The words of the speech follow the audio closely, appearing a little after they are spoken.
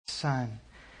son,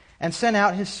 and sent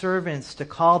out his servants to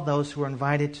call those who were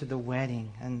invited to the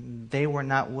wedding, and they were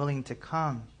not willing to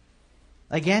come.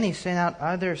 Again, he sent out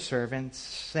other servants,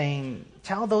 saying,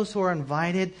 tell those who are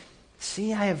invited,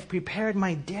 see, I have prepared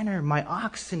my dinner. My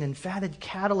oxen and fatted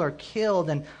cattle are killed,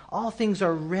 and all things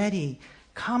are ready.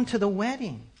 Come to the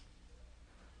wedding.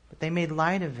 But they made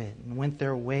light of it and went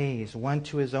their ways, one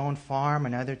to his own farm,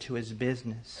 another to his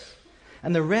business.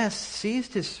 And the rest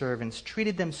seized his servants,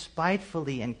 treated them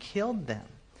spitefully, and killed them.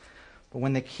 But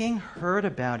when the king heard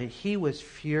about it, he was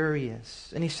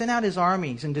furious. And he sent out his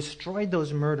armies and destroyed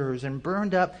those murderers and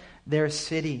burned up their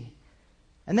city.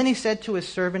 And then he said to his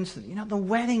servants, the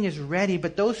wedding is ready,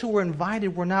 but those who were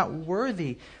invited were not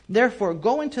worthy. Therefore,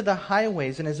 go into the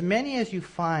highways, and as many as you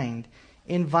find,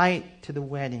 invite to the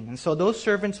wedding. And so those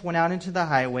servants went out into the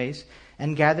highways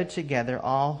and gathered together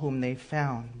all whom they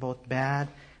found, both bad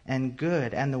and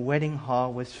good. And the wedding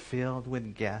hall was filled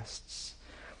with guests.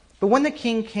 But when the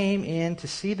king came in to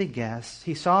see the guests,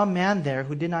 he saw a man there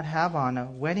who did not have on a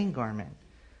wedding garment.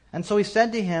 And so he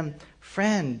said to him,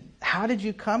 friend, how did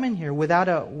you come in here without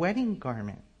a wedding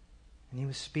garment? And he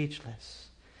was speechless.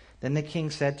 Then the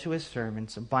king said to his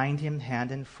servants, bind him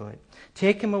hand and foot,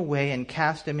 take him away and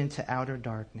cast him into outer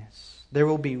darkness. There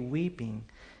will be weeping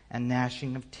and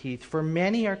gnashing of teeth, for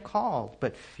many are called,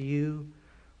 but few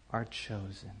are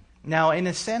chosen. Now, in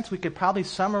a sense, we could probably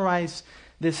summarize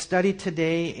this study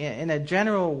today in a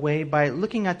general way by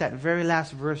looking at that very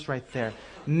last verse right there.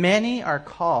 Many are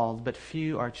called, but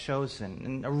few are chosen.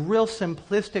 And a real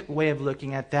simplistic way of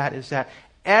looking at that is that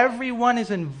everyone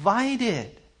is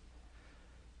invited,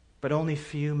 but only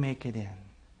few make it in.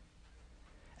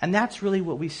 And that's really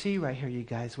what we see right here, you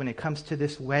guys, when it comes to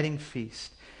this wedding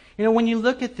feast. When you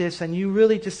look at this and you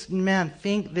really just,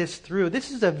 think this through,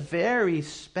 this is a very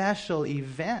special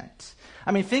event.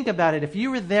 I mean, think about it. If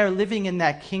you were there living in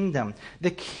that kingdom,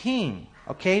 the king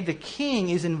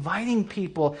is inviting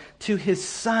people to his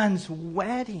son's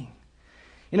wedding.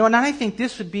 And I think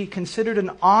this would be considered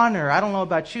an honor. I don't know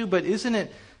about you, but isn't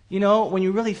it, when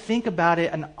you really think about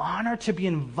it, an honor to be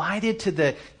invited to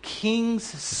the king's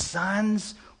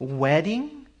son's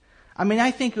wedding? I mean,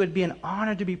 I think it would be an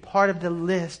honor to be part of the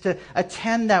list, to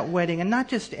attend that wedding, and not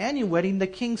just any wedding, the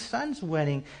king's son's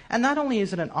wedding. And not only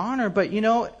is it an honor, but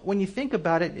when you think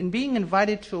about it, in being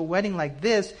invited to a wedding like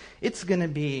this, it's going to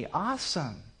be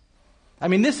awesome. I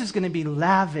mean, this is going to be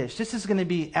lavish. This is going to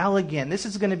be elegant. This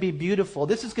is going to be beautiful.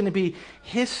 This is going to be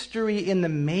history in the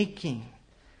making.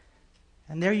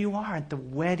 And there you are at the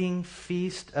wedding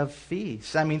feast of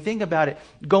feasts. I mean, think about it.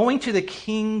 Going to the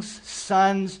king's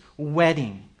son's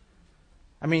wedding.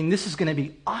 I mean, this is going to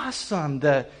be awesome.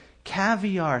 The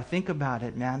caviar, think about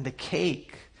it, man. The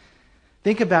cake.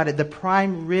 Think about it. The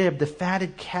prime rib, the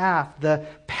fatted calf, the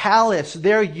palace.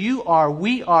 There you are.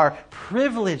 We are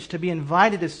privileged to be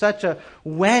invited to such a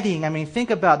wedding. I mean, think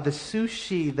about the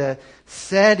sushi, the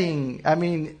setting. I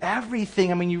mean, everything.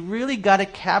 I mean, you really got to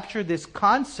capture this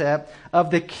concept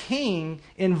of the king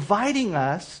inviting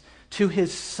us to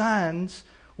his son's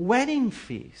wedding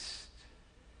feast.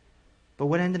 But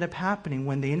what ended up happening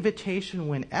when the invitation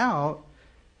went out,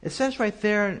 it says right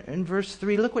there in verse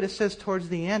 3, look what it says towards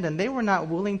the end, and they were not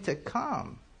willing to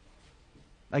come.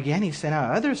 Again, he sent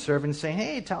out other servants saying,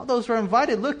 hey, tell those who are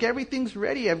invited, look, everything's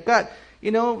ready. I've got,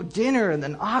 dinner and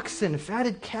an oxen,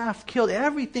 fatted calf killed.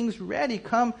 Everything's ready.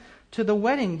 Come to the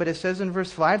wedding. But it says in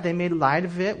verse 5, they made light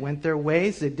of it, went their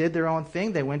ways, they did their own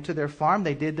thing, they went to their farm,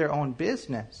 they did their own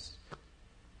business.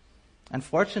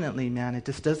 Unfortunately, man, it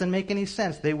just doesn't make any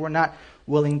sense. They were not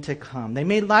willing to come. They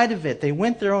made light of it. They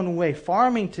went their own way,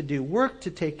 farming to do, work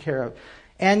to take care of.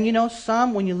 And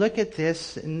some, when you look at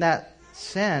this in that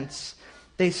sense,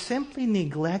 they simply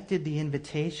neglected the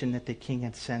invitation that the king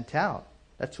had sent out.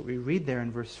 That's what we read there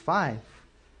in verse 5.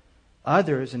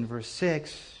 Others, in verse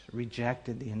 6,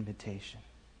 rejected the invitation.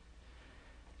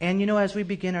 And, as we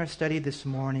begin our study this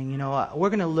morning, we're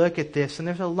going to look at this, and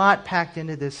there's a lot packed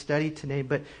into this study today,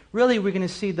 but really we're going to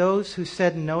see those who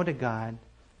said no to God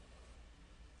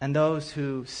and those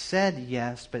who said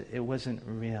yes, but it wasn't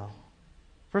real.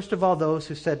 First of all, those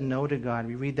who said no to God.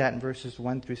 We read that in verses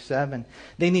 1 through 7.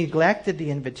 They neglected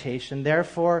the invitation.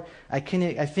 Therefore, I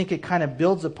think it kind of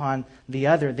builds upon the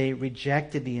other. They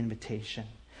rejected the invitation.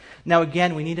 Now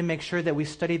again, we need to make sure that we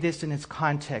study this in its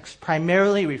context.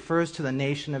 Primarily, it refers to the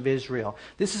nation of Israel.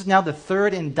 This is now the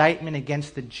third indictment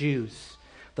against the Jews.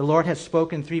 The Lord has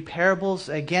spoken 3 parables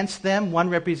against them, one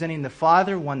representing the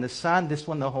Father, one the Son, this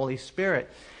one the Holy Spirit.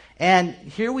 And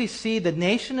here we see the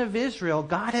nation of Israel,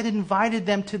 God had invited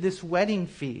them to this wedding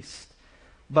feast.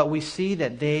 But we see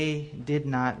that they did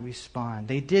not respond.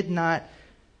 They did not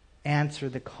answer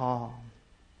the call.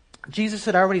 Jesus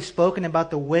had already spoken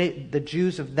about the way the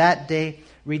Jews of that day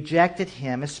rejected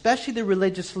him, especially the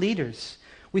religious leaders.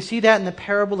 We see that in the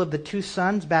parable of the two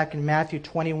sons back in Matthew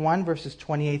 21, verses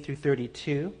 28 through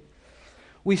 32.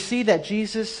 We see that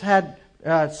Jesus had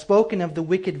spoken of the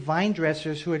wicked vine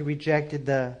dressers who had rejected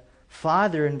the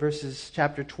Father in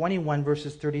chapter 21,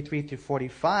 verses 33 through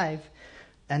 45.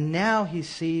 And now he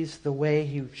shares the way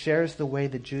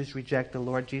the Jews reject the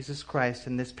Lord Jesus Christ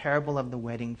in this parable of the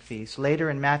wedding feast. Later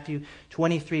in Matthew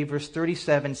 23, verse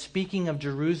 37, speaking of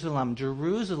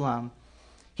Jerusalem,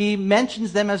 he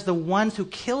mentions them as the ones who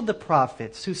killed the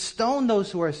prophets, who stoned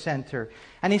those who were sent her.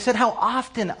 And he said, how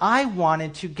often I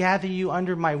wanted to gather you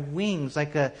under my wings,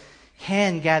 like a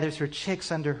hen gathers her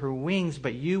chicks under her wings,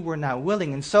 but you were not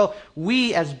willing. And so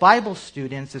we, as Bible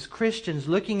students, as Christians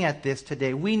looking at this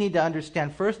today, we need to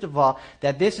understand, first of all,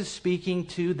 that this is speaking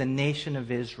to the nation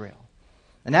of Israel.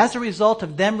 And as a result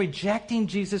of them rejecting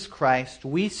Jesus Christ,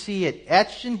 we see it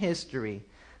etched in history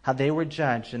how they were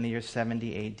judged in the year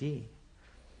 70 A.D.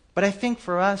 But I think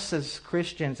for us as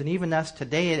Christians, and even us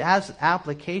today, it has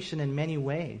application in many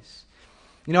ways.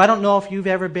 You know, I don't know if you've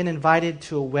ever been invited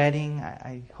to a wedding.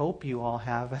 I hope you all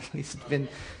have at least been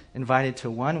invited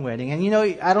to one wedding. And you know,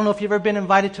 I don't know if you've ever been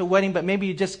invited to a wedding, but maybe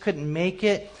you just couldn't make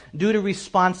it due to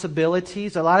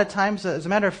responsibilities. A lot of times, as a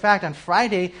matter of fact, on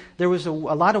Friday, there was a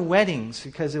lot of weddings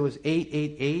because it was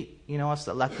 888. You know, it's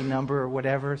the lucky number or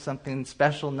whatever, something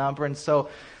special number. And so,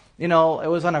 you know, it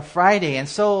was on a Friday. And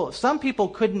so some people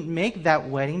couldn't make that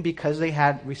wedding because they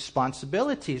had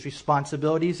responsibilities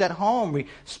at home,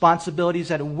 responsibilities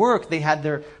at work. They had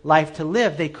their life to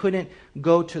live. They couldn't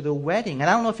go to the wedding. And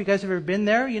I don't know if you guys have ever been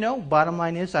there. You know, bottom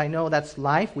line is, I know that's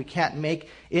life. We can't make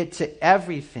it to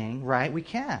everything, right? We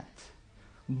can't.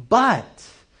 But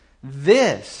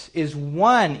this is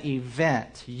one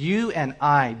event you and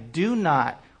I do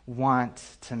not want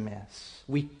to miss.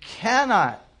 We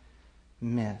cannot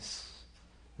miss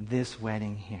this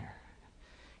wedding here.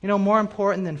 You know, more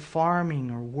important than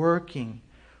farming or working,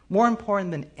 more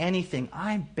important than anything,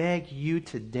 I beg you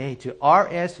today to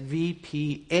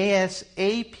RSVP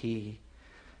ASAP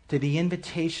to the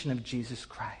invitation of Jesus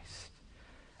Christ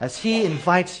as He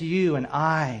invites you and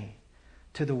I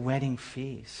to the wedding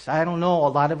feast. I don't know, a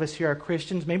lot of us here are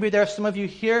Christians. Maybe there are some of you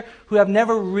here who have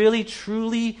never really,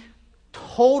 truly,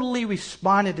 totally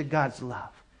responded to God's love.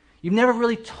 You've never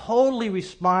really totally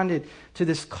responded to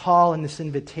this call and this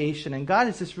invitation. And God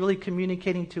is just really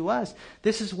communicating to us.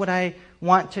 This is what I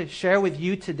want to share with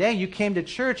you today. You came to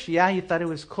church. Yeah, you thought it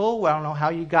was cool. Well, I don't know how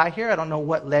you got here. I don't know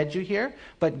what led you here.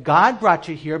 But God brought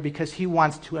you here because He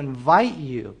wants to invite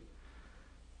you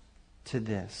to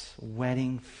this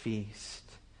wedding feast.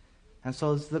 And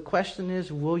so the question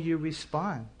is, will you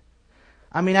respond?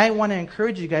 I mean, I want to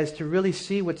encourage you guys to really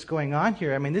see what's going on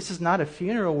here. I mean, this is not a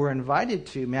funeral we're invited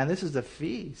to, man. This is a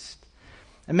feast.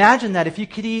 Imagine that if you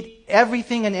could eat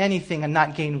everything and anything and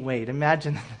not gain weight.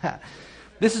 Imagine that.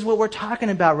 This is what we're talking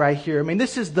about right here. I mean,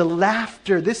 this is the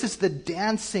laughter. This is the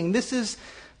dancing. This is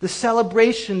the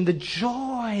celebration, the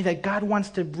joy that God wants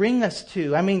to bring us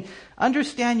to. I mean,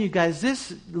 understand, you guys,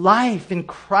 this life in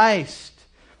Christ,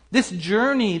 this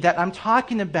journey that I'm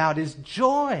talking about is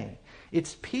joy.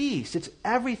 It's peace. It's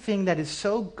everything that is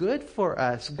so good for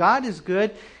us. God is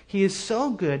good. He is so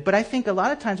good. But I think a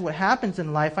lot of times what happens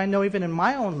in life, I know even in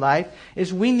my own life,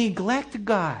 is we neglect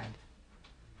God.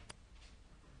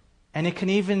 And it can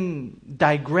even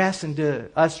digress into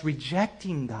us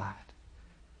rejecting God.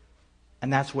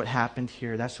 And that's what happened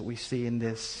here. That's what we see in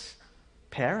this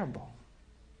parable.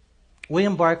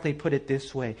 William Barclay put it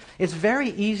this way: it's very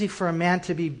easy for a man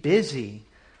to be busy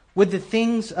with the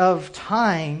things of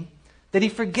time that he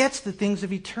forgets the things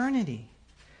of eternity.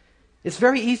 It's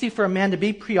very easy for a man to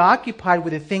be preoccupied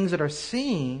with the things that are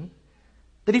seen,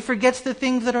 that he forgets the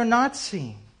things that are not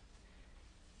seen.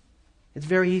 It's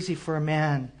very easy for a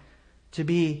man to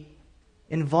be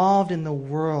involved in the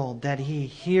world that he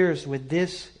hears with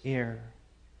this ear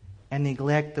and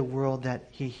neglect the world that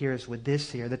he hears with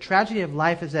this ear. The tragedy of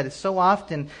life is that it's so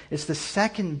often it's the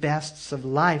second bests of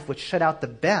life which shut out the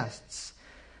bests.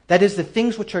 That is, the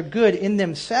things which are good in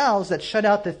themselves that shut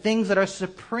out the things that are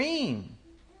supreme.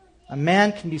 A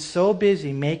man can be so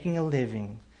busy making a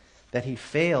living that he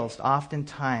fails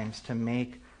oftentimes to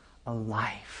make a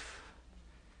life.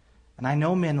 And I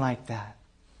know men like that.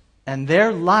 And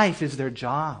their life is their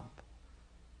job.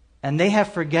 And they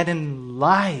have forgotten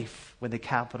life with a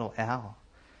capital L.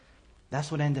 That's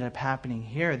what ended up happening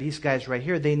here. These guys right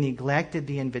here, they neglected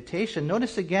the invitation.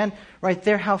 Notice again right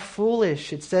there how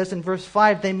foolish. It says in verse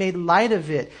 5, they made light of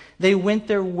it. They went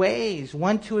their ways,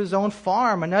 one to his own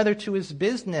farm, another to his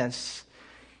business.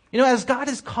 As God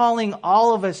is calling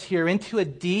all of us here into a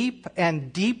deep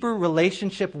and deeper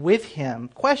relationship with Him,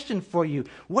 question for you,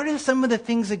 what are some of the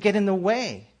things that get in the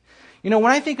way? When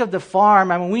I think of the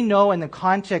farm, we know in the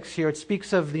context here, it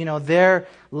speaks of, their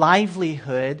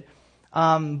livelihood.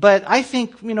 But I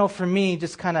think, for me,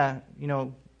 just kind of,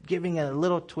 giving it a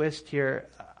little twist here,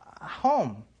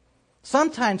 home.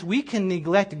 Sometimes we can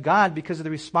neglect God because of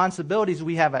the responsibilities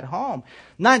we have at home.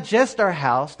 Not just our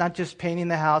house, not just painting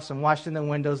the house and washing the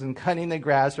windows and cutting the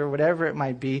grass or whatever it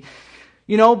might be.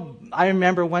 I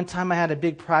remember one time I had a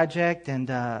big project, and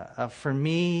for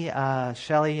me,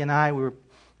 Shelly and I,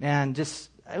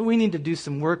 we need to do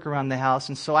some work around the house.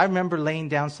 And so I remember laying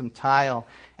down some tile.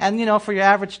 And, for your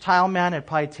average tile man, it'd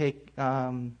probably take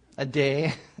a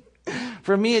day.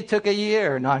 For me, it took a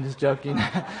year. No, I'm just joking.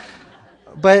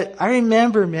 But I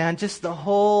remember, man, just the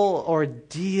whole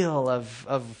ordeal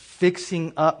of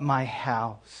fixing up my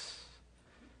house.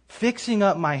 Fixing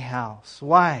up my house.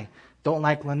 Why? Don't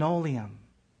like linoleum,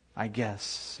 I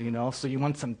guess. So you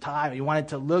want some tile. You want it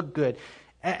to look good.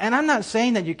 And I'm not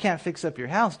saying that you can't fix up your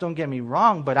house. Don't get me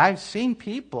wrong. But I've seen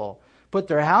people put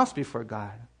their house before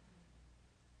God.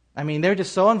 They're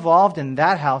just so involved in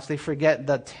that house, they forget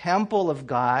the temple of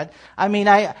God.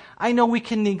 I know we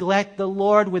can neglect the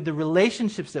Lord with the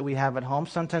relationships that we have at home.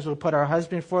 Sometimes we'll put our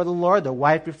husband before the Lord, the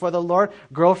wife before the Lord,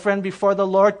 girlfriend before the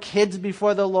Lord, kids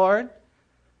before the Lord.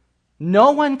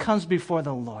 No one comes before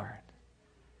the Lord.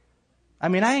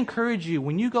 I encourage you,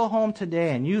 when you go home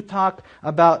today and you talk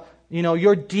about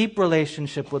your deep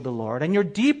relationship with the Lord and your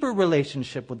deeper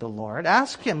relationship with the Lord,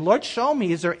 ask Him, Lord, show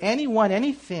me, is there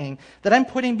anything that I'm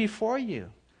putting before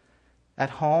you at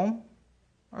home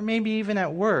or maybe even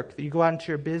at work, that you go out into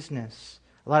your business?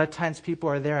 A lot of times people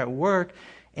are there at work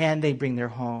and they bring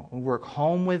their work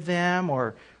home with them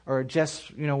or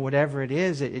just, whatever it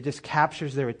is, it just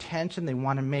captures their attention. They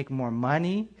want to make more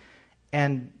money.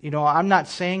 And, I'm not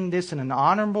saying this in an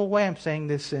honorable way. I'm saying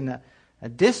this in a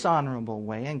dishonorable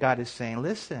way. And God is saying,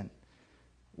 listen,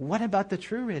 what about the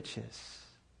true riches?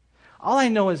 All I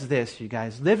know is this, you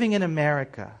guys. Living in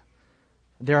America,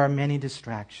 there are many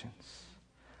distractions.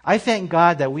 I thank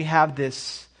God that we have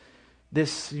this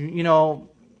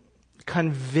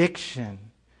conviction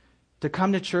to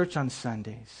come to church on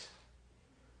Sundays.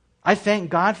 I thank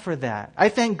God for that. I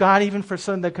thank God even for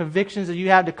some of the convictions that you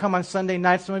have to come on Sunday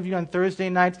nights, some of you on Thursday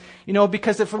nights,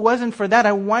 because if it wasn't for that,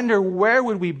 I wonder where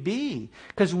would we be?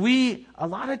 Because we, a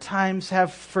lot of times,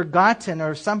 have forgotten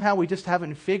or somehow we just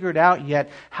haven't figured out yet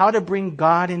how to bring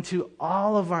God into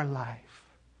all of our life.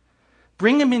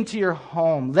 Bring Him into your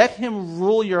home. Let Him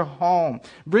rule your home.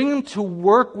 Bring Him to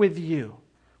work with you.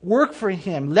 Work for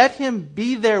Him. Let Him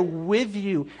be there with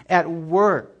you at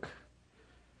work.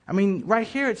 Right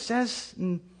here it says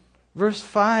in verse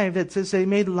 5, it says they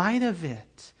made light of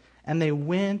it and they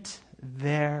went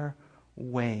their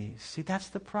ways. See, that's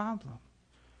the problem.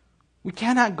 We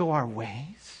cannot go our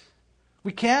ways.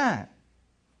 We can't.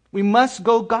 We must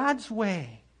go God's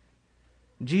way.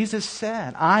 Jesus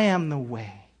said, I am the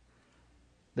way,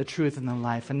 the truth, and the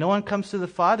life. And no one comes to the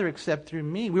Father except through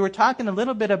me. We were talking a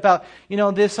little bit about,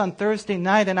 this on Thursday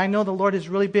night, and I know the Lord has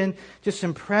really been just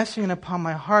impressing it upon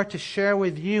my heart to share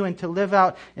with you and to live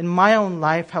out in my own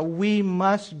life how we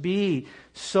must be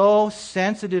so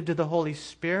sensitive to the Holy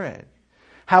Spirit.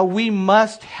 How we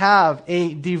must have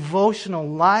a devotional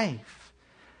life.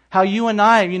 How you and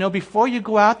I, before you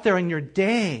go out there in your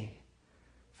day,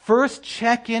 first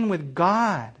check in with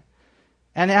God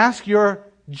and ask your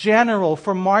general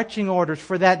for marching orders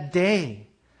for that day.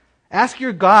 Ask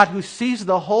your God who sees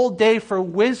the whole day for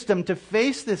wisdom to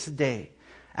face this day.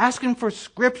 Ask Him for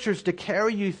scriptures to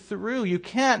carry you through. You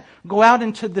can't go out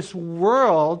into this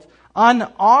world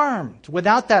unarmed,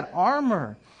 without that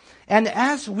armor. And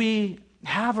as we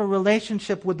have a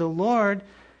relationship with the Lord,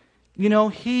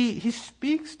 He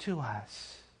speaks to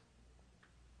us.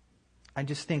 I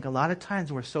just think a lot of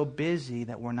times we're so busy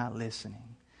that we're not listening.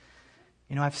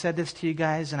 I've said this to you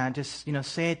guys, and I just,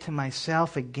 say it to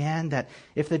myself again, that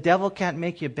if the devil can't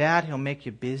make you bad, he'll make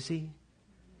you busy.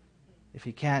 If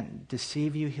he can't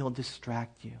deceive you, he'll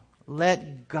distract you.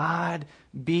 Let God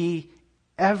be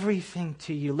everything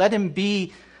to you. Let Him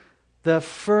be the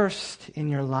first in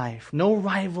your life. No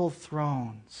rival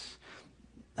thrones.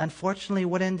 Unfortunately,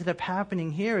 what ended up happening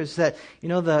here is that,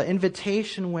 the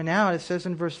invitation went out. It says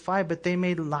in verse 5, but they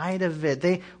made light of it.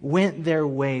 They went their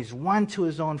ways, one to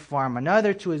his own farm,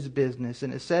 another to his business.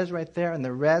 And it says right there, and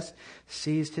the rest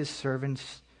seized his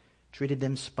servants, treated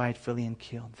them spitefully, and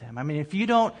killed them. If you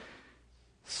don't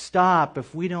stop,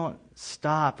 if we don't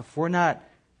stop, if we're not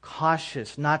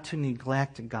cautious not to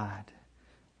neglect God,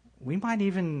 we might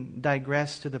even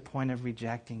digress to the point of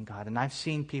rejecting God. And I've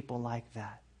seen people like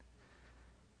that.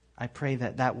 I pray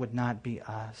that that would not be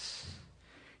us.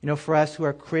 You know, for us who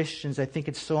are Christians, I think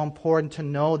it's so important to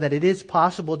know that it is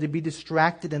possible to be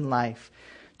distracted in life,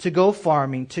 to go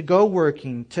farming, to go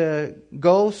working, to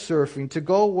go surfing, to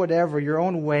go whatever, your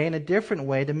own way, in a different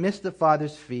way, to miss the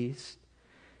Father's feast.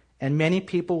 And many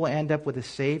people will end up with a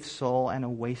saved soul and a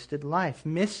wasted life,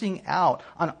 missing out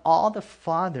on all the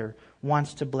Father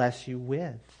wants to bless you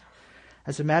with.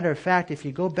 As a matter of fact, if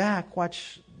you go back,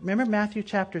 remember Matthew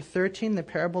chapter 13, the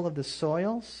parable of the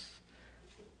soils?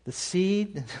 The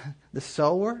seed, the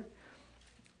sower.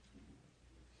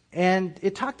 And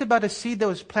it talked about a seed that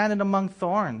was planted among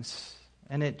thorns,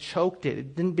 and it choked it.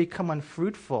 It didn't become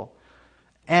unfruitful.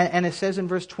 And it says in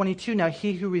verse 22, now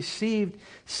he who received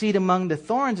seed among the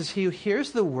thorns is he who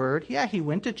hears the word. Yeah, he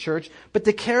went to church, but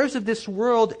the cares of this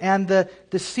world and the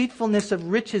deceitfulness of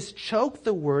riches choke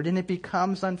the word, and it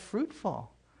becomes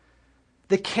unfruitful.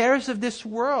 The cares of this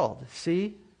world,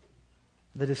 see?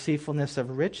 The deceitfulness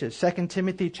of riches. 2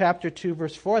 Timothy chapter 2,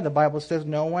 verse 4, the Bible says,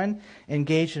 no one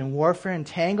engaged in warfare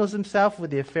entangles himself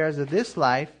with the affairs of this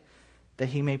life, that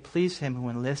he may please him who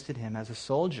enlisted him as a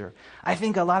soldier. I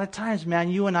think a lot of times, man,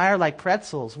 you and I are like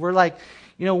pretzels. We're like,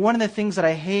 you know, one of the things that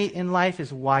I hate in life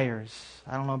is wires.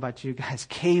 I don't know about you guys.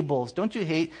 Cables. Don't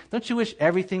you wish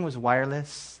everything was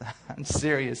wireless? I'm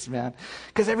serious, man.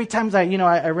 Because every time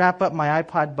I wrap up my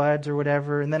iPod buds or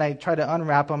whatever, and then I try to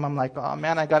unwrap them, I'm like, oh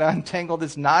man, I got to untangle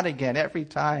this knot again every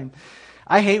time.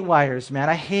 I hate wires, man.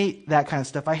 I hate that kind of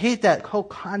stuff. I hate that whole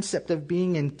concept of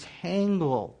being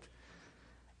entangled.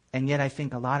 And yet I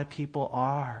think a lot of people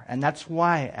are. And that's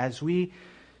why as we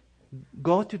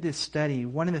go through this study,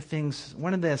 one of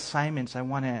the assignments I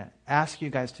want to ask you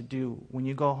guys to do when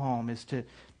you go home is to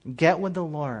get with the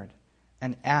Lord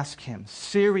and ask Him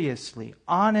seriously,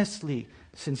 honestly,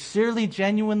 sincerely,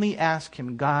 genuinely ask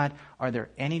Him, God, are there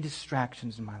any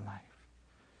distractions in my life?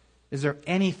 Is there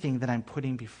anything that I'm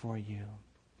putting before you?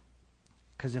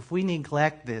 Because if we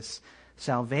neglect this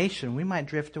salvation, we might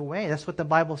drift away. That's what the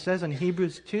Bible says in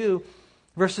Hebrews 2,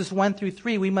 verses 1 through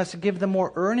 3. We must give the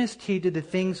more earnest heed to the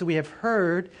things that we have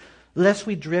heard, lest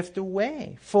we drift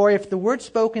away. For if the word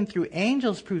spoken through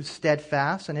angels proves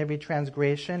steadfast, and every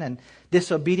transgression and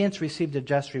disobedience received a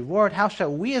just reward, how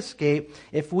shall we escape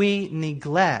if we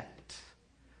neglect?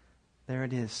 There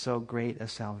it is, so great a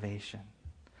salvation.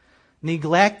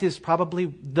 Neglect is probably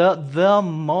the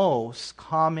most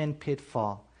common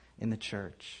pitfall in the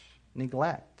church.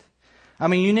 Neglect. I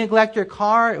mean, you neglect your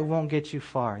car, it won't get you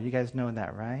far. You guys know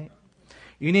that, right?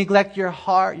 You neglect your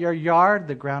yard,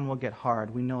 the ground will get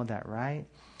hard. We know that, right?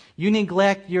 You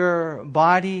neglect your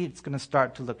body, it's going to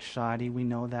start to look shoddy. We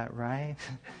know that, right?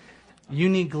 You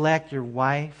neglect your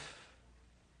wife,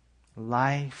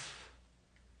 life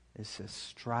is a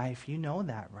strife. You know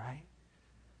that, right?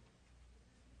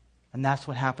 And that's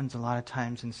what happens a lot of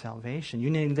times in salvation. You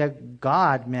neglect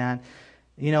God, man.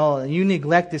 You know, you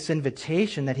neglect this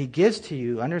invitation that He gives to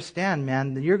you. Understand,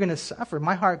 man, that you're going to suffer.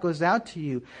 My heart goes out to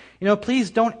you. You know, please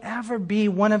don't ever be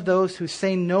one of those who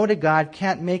say no to God,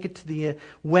 can't make it to the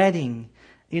wedding.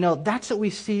 You know, that's what we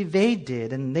see they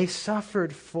did, and they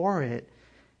suffered for it.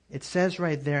 It says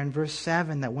right there in verse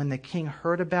 7 that when the king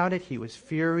heard about it, he was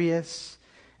furious,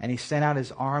 and he sent out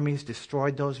his armies,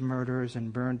 destroyed those murderers,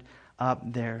 and burned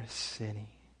up their city.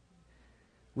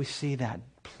 We see that.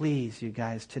 Please, you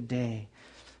guys, today,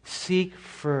 seek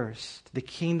first the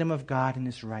kingdom of God and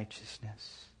His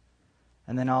righteousness,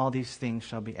 and then all these things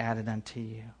shall be added unto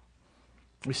you.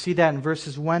 We see that in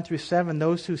verses 1 through 7,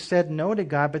 those who said no to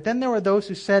God, but then there were those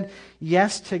who said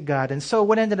yes to God. And so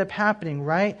what ended up happening,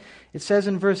 right? It says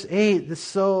in verse 8,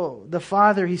 so the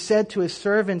father, he said to his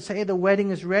servants, hey, the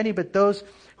wedding is ready, but those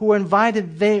who were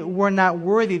invited, they were not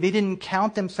worthy. They didn't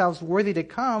count themselves worthy to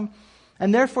come.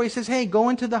 And therefore he says, hey, go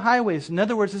into the highways. In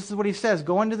other words, this is what he says,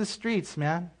 go into the streets,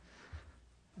 man.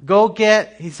 Go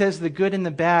get, he says, the good and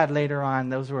the bad later on,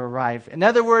 those who arrive. In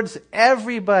other words,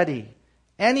 everybody,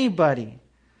 anybody.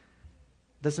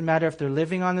 Doesn't matter if they're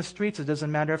living on the streets. It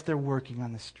doesn't matter if they're working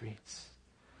on the streets.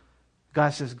 God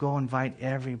says, go invite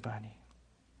everybody.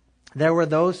 There were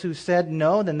those who said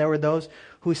no, then there were those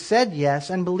who said yes.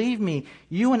 And believe me,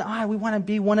 you and I, we want to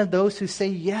be one of those who say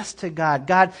yes to God.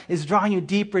 God is drawing you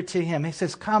deeper to Him. He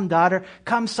says, come, daughter,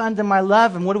 come, son, to my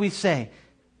love. And what do we say?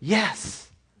 Yes,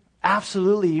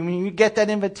 absolutely. I mean, you get that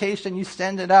invitation, you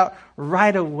send it out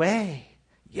right away.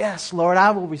 Yes, Lord,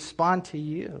 I will respond to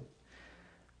you.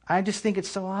 I just think it's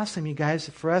so awesome, you guys,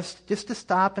 for us just to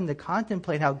stop and to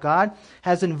contemplate how God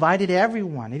has invited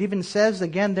everyone. It even says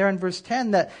again there in verse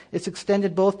 10 that it's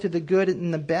extended both to the good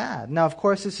and the bad. Now, of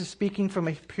course, this is speaking from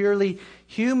a purely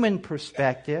human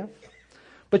perspective.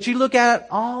 But you look at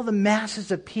all the masses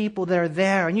of people that are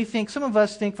there, and you think, some of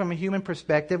us think from a human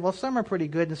perspective, well, some are pretty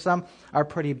good and some are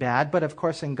pretty bad. But of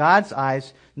course, in God's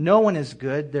eyes, no one is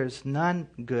good. There's none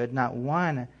good, not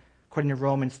one, according to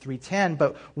Romans 3:10.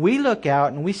 But we look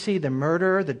out and we see the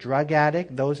murderer, the drug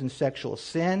addict, those in sexual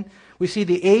sin. We see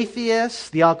the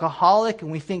atheist, the alcoholic,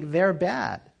 and we think they're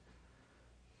bad.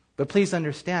 But please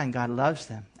understand, God loves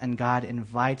them, and God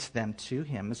invites them to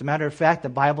Him. As a matter of fact, the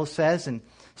Bible says in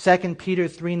 2 Peter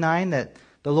 3:9 that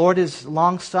the Lord is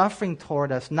long-suffering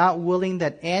toward us, not willing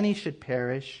that any should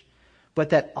perish, but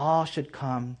that all should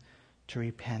come to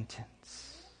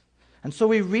repentance. And so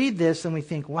we read this and we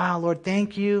think, wow, Lord,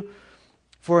 thank you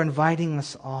for inviting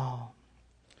us all.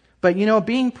 But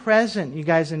being present, you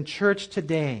guys, in church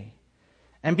today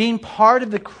and being part of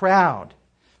the crowd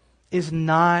is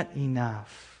not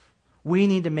enough. We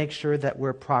need to make sure that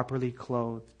we're properly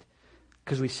clothed.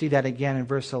 Because we see that again in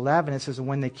verse 11. It says,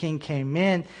 when the king came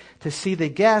in to see the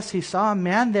guests, he saw a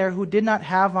man there who did not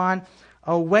have on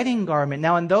a wedding garment.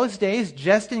 Now in those days,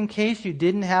 just in case you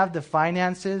didn't have the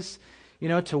finances,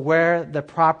 to wear the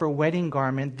proper wedding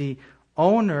garment, the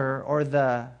owner or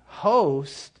the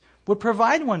host would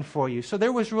provide one for you. So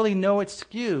there was really no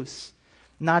excuse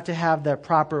not to have the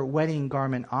proper wedding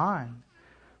garment on.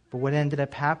 But what ended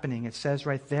up happening, it says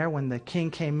right there, when the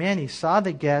king came in, he saw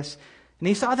the guests, and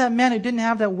he saw that man who didn't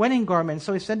have that wedding garment. And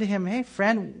so he said to him, hey,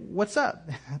 friend, what's up?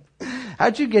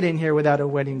 How'd you get in here without a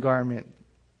wedding garment?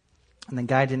 And the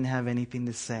guy didn't have anything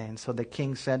to say. And so the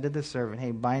king said to the servant,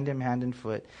 hey, bind him hand and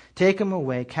foot, take him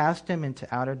away, cast him into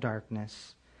outer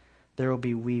darkness. There will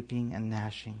be weeping and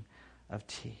gnashing of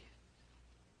teeth.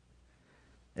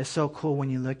 It's so cool when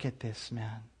you look at this,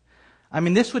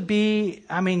 man. This would be,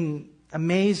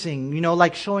 amazing.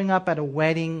 Like showing up at a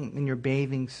wedding in your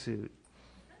bathing suit.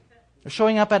 Or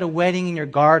showing up at a wedding in your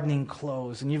gardening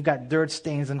clothes and you've got dirt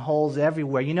stains and holes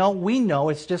everywhere. We know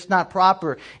it's just not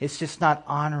proper. It's just not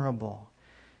honorable.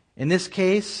 In this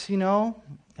case, no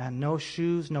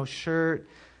shoes, no shirt,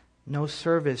 no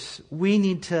service. We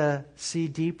need to see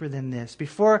deeper than this.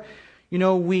 Before,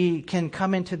 we can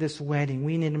come into this wedding,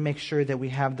 we need to make sure that we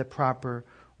have the proper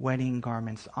wedding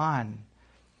garments on.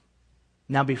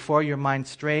 Now, before your mind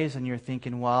strays and you're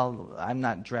thinking, well, I'm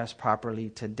not dressed properly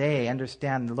today,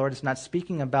 understand the Lord is not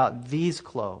speaking about these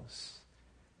clothes.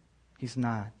 He's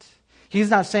not. He's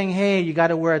not saying, hey, you got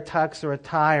to wear a tux or a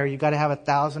tie, or you got to have a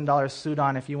 $1,000 suit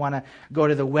on if you want to go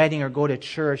to the wedding or go to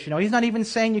church. He's not even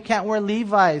saying you can't wear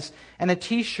Levi's and a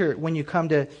t-shirt when you come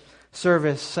to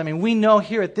service. We know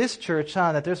here at this church,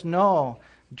 that there's no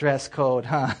dress code,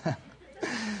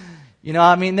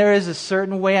 there is a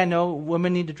certain way. I know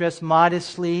women need to dress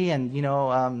modestly, and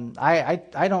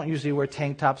I don't usually wear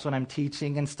tank tops when I'm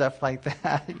teaching and stuff like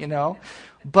that,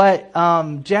 But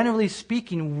generally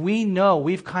speaking, we know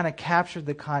we've kind of captured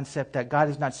the concept that God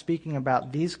is not speaking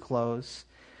about these clothes.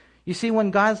 You see, when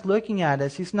God's looking at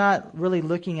us, He's not really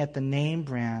looking at the name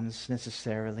brands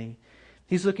necessarily.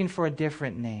 He's looking for a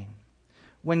different name.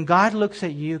 When God looks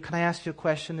at you, can I ask you a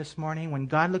question this morning? When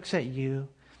God looks at you,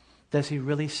 does He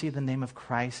really see the name of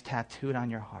Christ tattooed on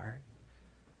your heart?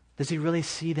 Does He really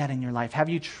see that in your life? Have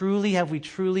we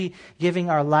truly giving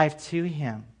our life to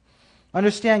Him?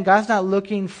 Understand, God's not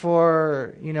looking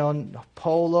for,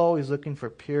 polo. He's looking for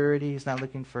purity. He's not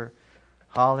looking for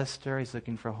Hollister. He's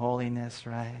looking for holiness,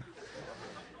 right?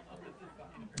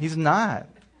 He's not.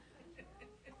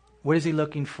 What is He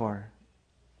looking for?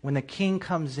 When the King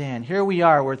comes in, here we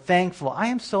are, we're thankful. I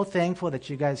am so thankful that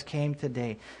you guys came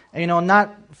today.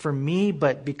 Not for me,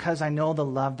 but because I know the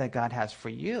love that God has for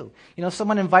you.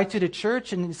 Someone invites you to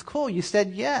church and it's cool. You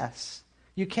said yes.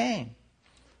 You came.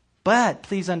 But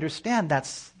please understand,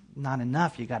 that's not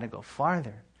enough. You got to go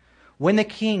farther. When the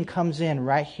King comes in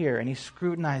right here and He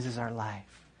scrutinizes our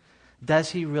life,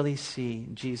 does He really see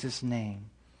Jesus'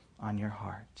 name on your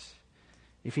heart?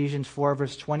 Ephesians 4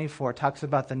 verse 24 talks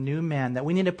about the new man, that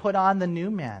we need to put on the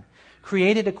new man,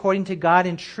 created according to God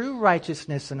in true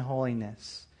righteousness and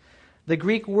holiness. The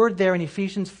Greek word there in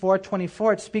Ephesians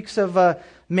 4:24, it speaks of a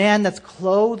man that's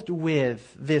clothed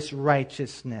with this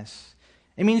righteousness.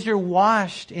 It means you're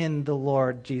washed in the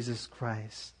Lord Jesus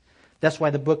Christ. That's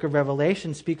why the book of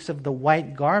Revelation speaks of the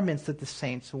white garments that the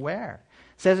saints wear.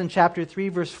 It says in chapter 3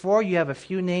 verse 4, you have a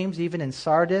few names even in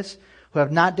Sardis who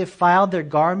have not defiled their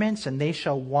garments, and they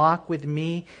shall walk with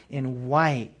me in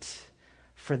white,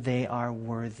 for they are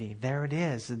worthy. There it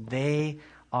is. They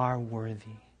are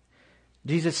worthy.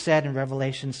 Jesus said in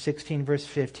Revelation 16, verse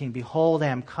 15, "Behold, I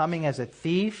am coming as a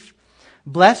thief.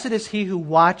 Blessed is he who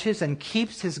watches and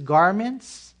keeps his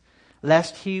garments,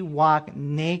 lest he walk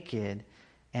naked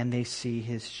and they see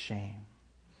his shame."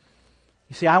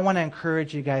 You see, I want to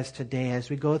encourage you guys today as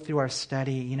we go through our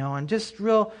study, and just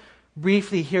real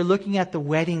briefly here, looking at the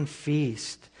wedding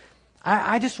feast.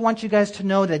 I just want you guys to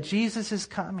know that Jesus is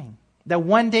coming, that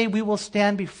one day we will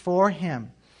stand before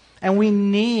him, and we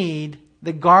need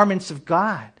the garments of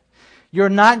God. You're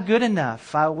not good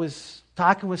enough. I was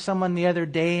talking with someone the other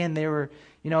day, and they were,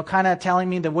 kind of telling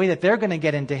me the way that they're going to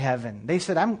get into heaven. They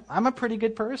said, I'm a pretty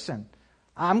good person.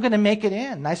 I'm going to make it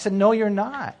in. And I said, no, you're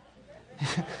not.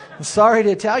 I'm sorry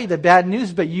to tell you the bad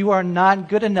news, but you are not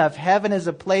good enough. Heaven is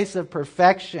a place of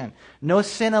perfection. No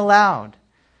sin allowed.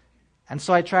 And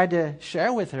so I tried to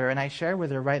share with her, and I shared with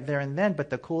her right there and then.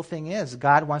 But the cool thing is,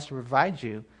 God wants to provide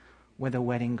you with a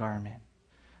wedding garment.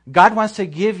 God wants to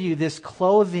give you this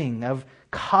clothing of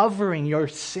covering your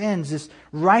sins, this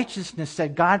righteousness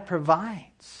that God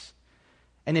provides.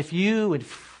 And if you would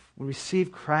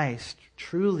receive Christ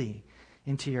truly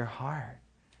into your heart,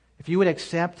 if you would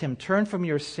accept him, turn from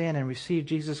your sin and receive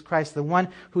Jesus Christ, the one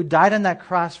who died on that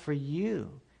cross for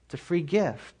you, it's a free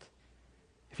gift.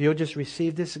 If you'll just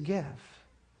receive this gift,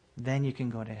 then you can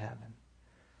go to heaven.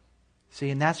 See,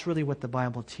 and that's really what the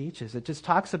Bible teaches. It just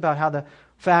talks about how the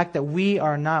fact that we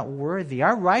are not worthy.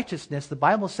 Our righteousness, the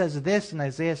Bible says this in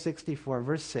Isaiah 64,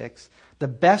 verse 6, the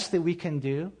best that we can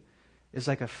do is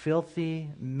like a filthy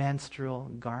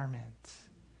menstrual garment.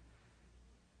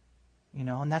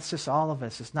 And that's just all of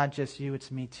us. It's not just you,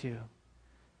 it's me too.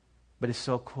 But it's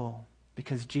so cool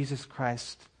because Jesus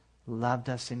Christ loved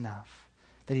us enough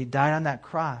that he died on that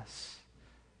cross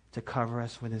to cover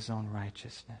us with his own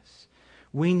righteousness.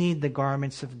 We need the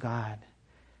garments of God.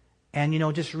 And,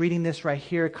 just reading this right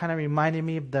here, it kind of reminded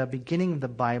me of the beginning of the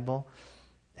Bible.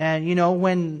 And,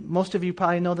 when most of you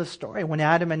probably know the story, when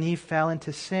Adam and Eve fell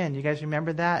into sin. You guys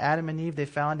remember that? Adam and Eve, they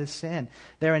fell into sin.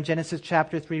 There in Genesis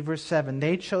chapter 3, verse 7.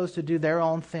 They chose to do their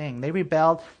own thing. They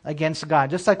rebelled against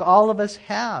God, just like all of us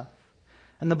have.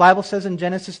 And the Bible says in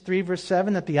Genesis 3, verse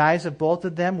 7, that the eyes of both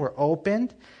of them were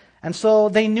opened. And so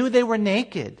they knew they were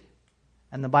naked.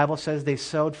 And the Bible says they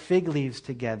sewed fig leaves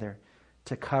together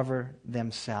to cover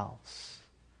themselves.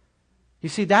 You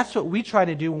see, that's what we try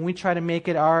to do when we try to make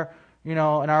it our, in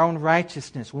our own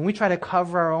righteousness. When we try to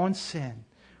cover our own sin.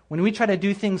 When we try to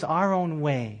do things our own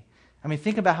way.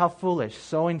 Think about how foolish.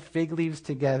 Sewing fig leaves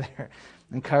together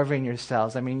and covering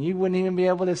yourselves. You wouldn't even be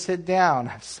able to sit down.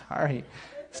 I'm sorry.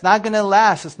 It's not going to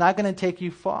last. It's not going to take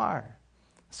you far.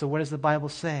 So what does the Bible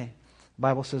say? The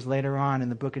Bible says later on in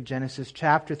the book of Genesis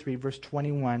chapter 3, verse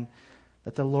 21,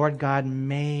 that the Lord God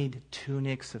made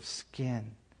tunics of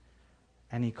skin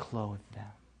and he clothed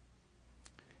them.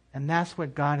 And that's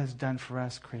what God has done for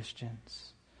us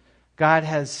Christians. God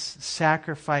has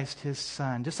sacrificed his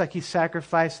Son, just like he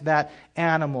sacrificed that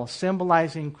animal,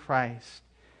 symbolizing Christ.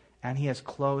 And he has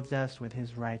clothed us with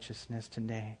his righteousness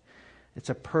today. It's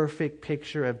a perfect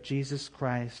picture of Jesus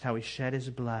Christ, how he shed his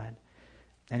blood,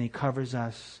 and he covers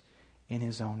us in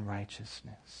his own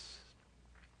righteousness.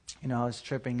 I was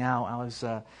tripping out. I was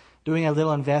doing a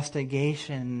little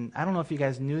investigation. I don't know if you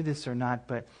guys knew this or not,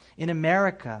 but in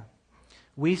America,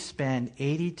 we spend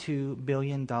 $82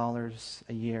 billion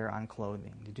a year on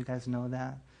clothing. Did you guys know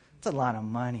that? It's a lot of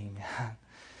money, man.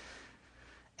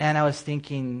 And I was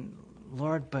thinking,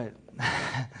 Lord, but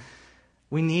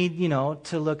we need,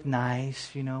 to look nice.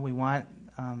 We want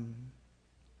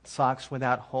socks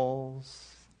without holes.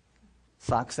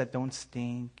 Socks that don't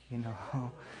stink,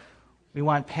 We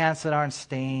want pants that aren't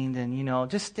stained and,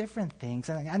 just different things.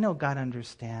 And I know God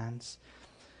understands.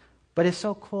 But it's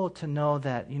so cool to know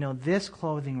that, this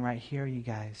clothing right here, you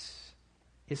guys,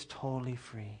 is totally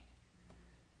free.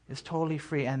 It's totally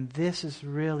free. And this is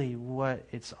really what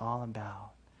it's all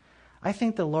about. I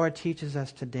think the Lord teaches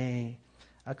us today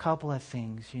a couple of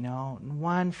things,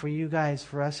 One, for you guys,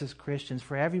 for us as Christians,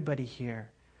 for everybody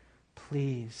here,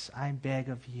 please, I beg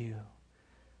of you,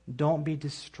 don't be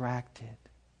distracted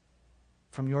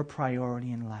from your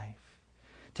priority in life.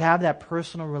 To have that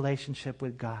personal relationship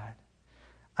with God.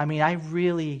 I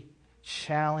really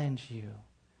challenge you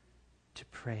to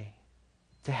pray.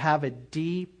 To have a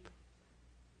deep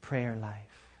prayer life.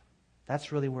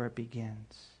 That's really where it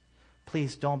begins.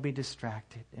 Please don't be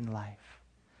distracted in life.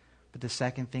 But the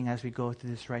second thing as we go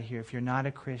through this right here, if you're not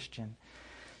a Christian,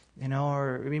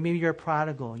 or maybe you're a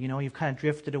prodigal, you've kind of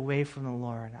drifted away from the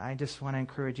Lord. I just want to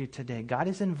encourage you today. God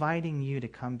is inviting you to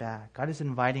come back. God is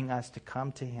inviting us to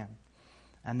come to him.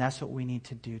 And that's what we need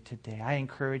to do today. I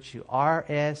encourage you,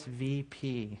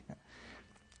 RSVP,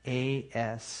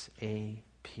 ASAP.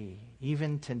 P.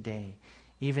 Even today,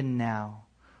 even now,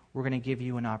 we're going to give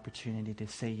you an opportunity to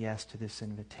say yes to this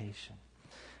invitation.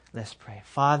 Let's pray.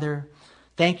 Father,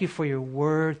 thank you for your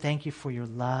word. Thank you for your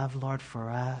love, Lord, for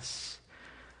us.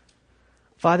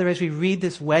 Father, as we read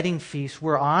this wedding feast,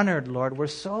 we're honored, Lord. We're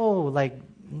so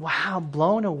wow,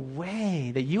 blown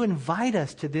away that you invite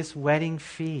us to this wedding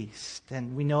feast.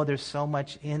 And we know there's so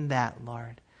much in that,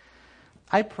 Lord.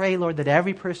 I pray, Lord, that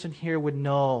every person here would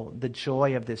know the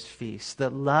joy of this feast, the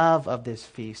love of this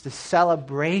feast, the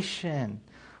celebration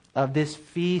of this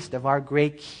feast of our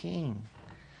great King,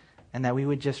 and that we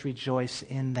would just rejoice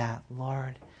in that,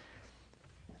 Lord.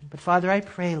 But Father, I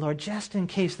pray, Lord, just in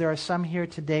case there are some here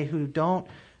today who don't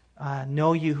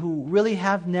know you, who really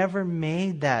have never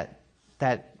made that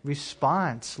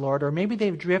response, Lord, or maybe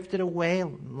they've drifted away a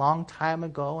long time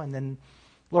ago, and then,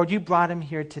 Lord, you brought them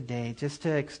here today just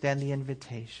to extend the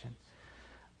invitation.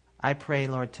 I pray,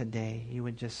 Lord, today you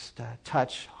would just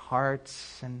touch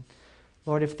hearts, and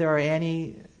Lord, if there are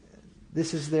any,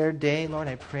 this is their day, Lord,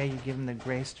 I pray you give them the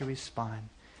grace to respond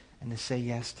and to say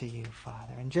yes to you,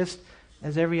 Father. And just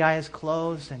as every eye is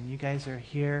closed and you guys are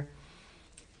here,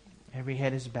 every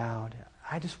head is bowed,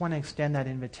 I just want to extend that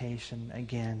invitation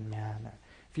again, man.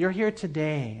 If you're here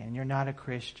today and you're not a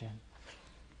Christian,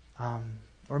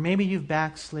 or maybe you've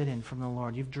backslidden from the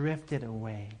Lord, you've drifted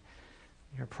away,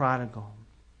 you're prodigal,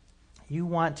 you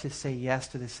want to say yes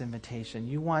to this invitation,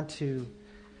 you want to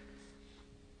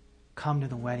come to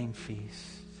the wedding feast.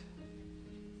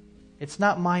 It's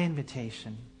not my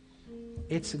invitation.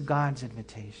 It's God's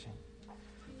invitation.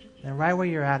 And right where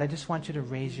you're at, I just want you to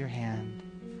raise your hand,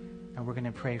 and we're going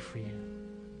to pray for you.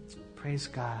 Praise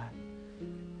God.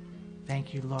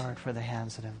 Thank you, Lord, for the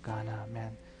hands that have gone up,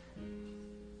 man.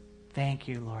 Thank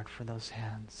you, Lord, for those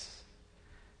hands.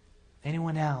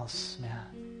 Anyone else, man?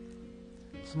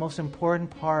 It's the most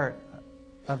important part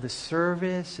of the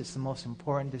service. It's the most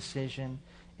important decision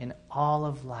in all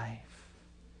of life.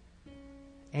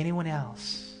 Anyone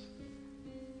else?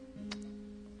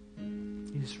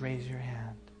 You just raise your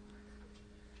hand.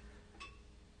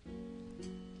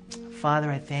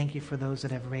 Father, I thank you for those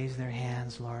that have raised their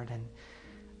hands, Lord, and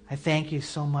I thank you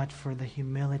so much for the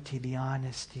humility, the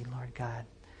honesty, Lord God.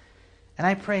 And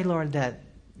I pray, Lord, that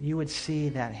you would see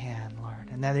that hand, Lord,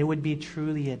 and that it would be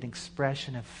truly an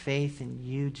expression of faith in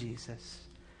you, Jesus,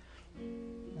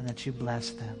 and that you bless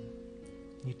them.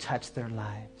 You touch their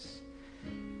lives.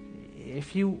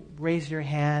 If you raise your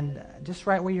hand, just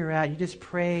right where you're at, you just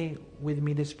pray with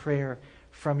me this prayer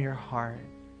from your heart.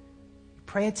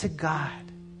 Pray it to God.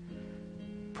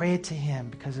 Pray it to Him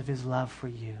because of His love for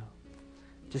you.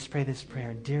 Just pray this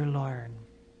prayer. Dear Lord,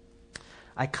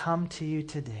 I come to you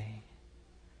today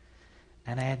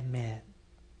and I admit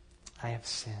I have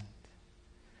sinned.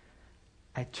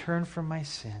 I turn from my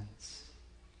sins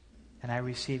and I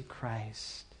receive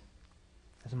Christ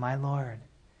as my Lord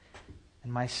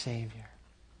and my Savior.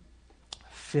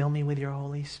 Fill me with your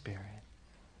Holy Spirit.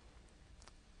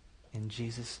 In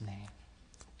Jesus' name,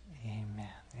 amen.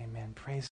 Amen. Praise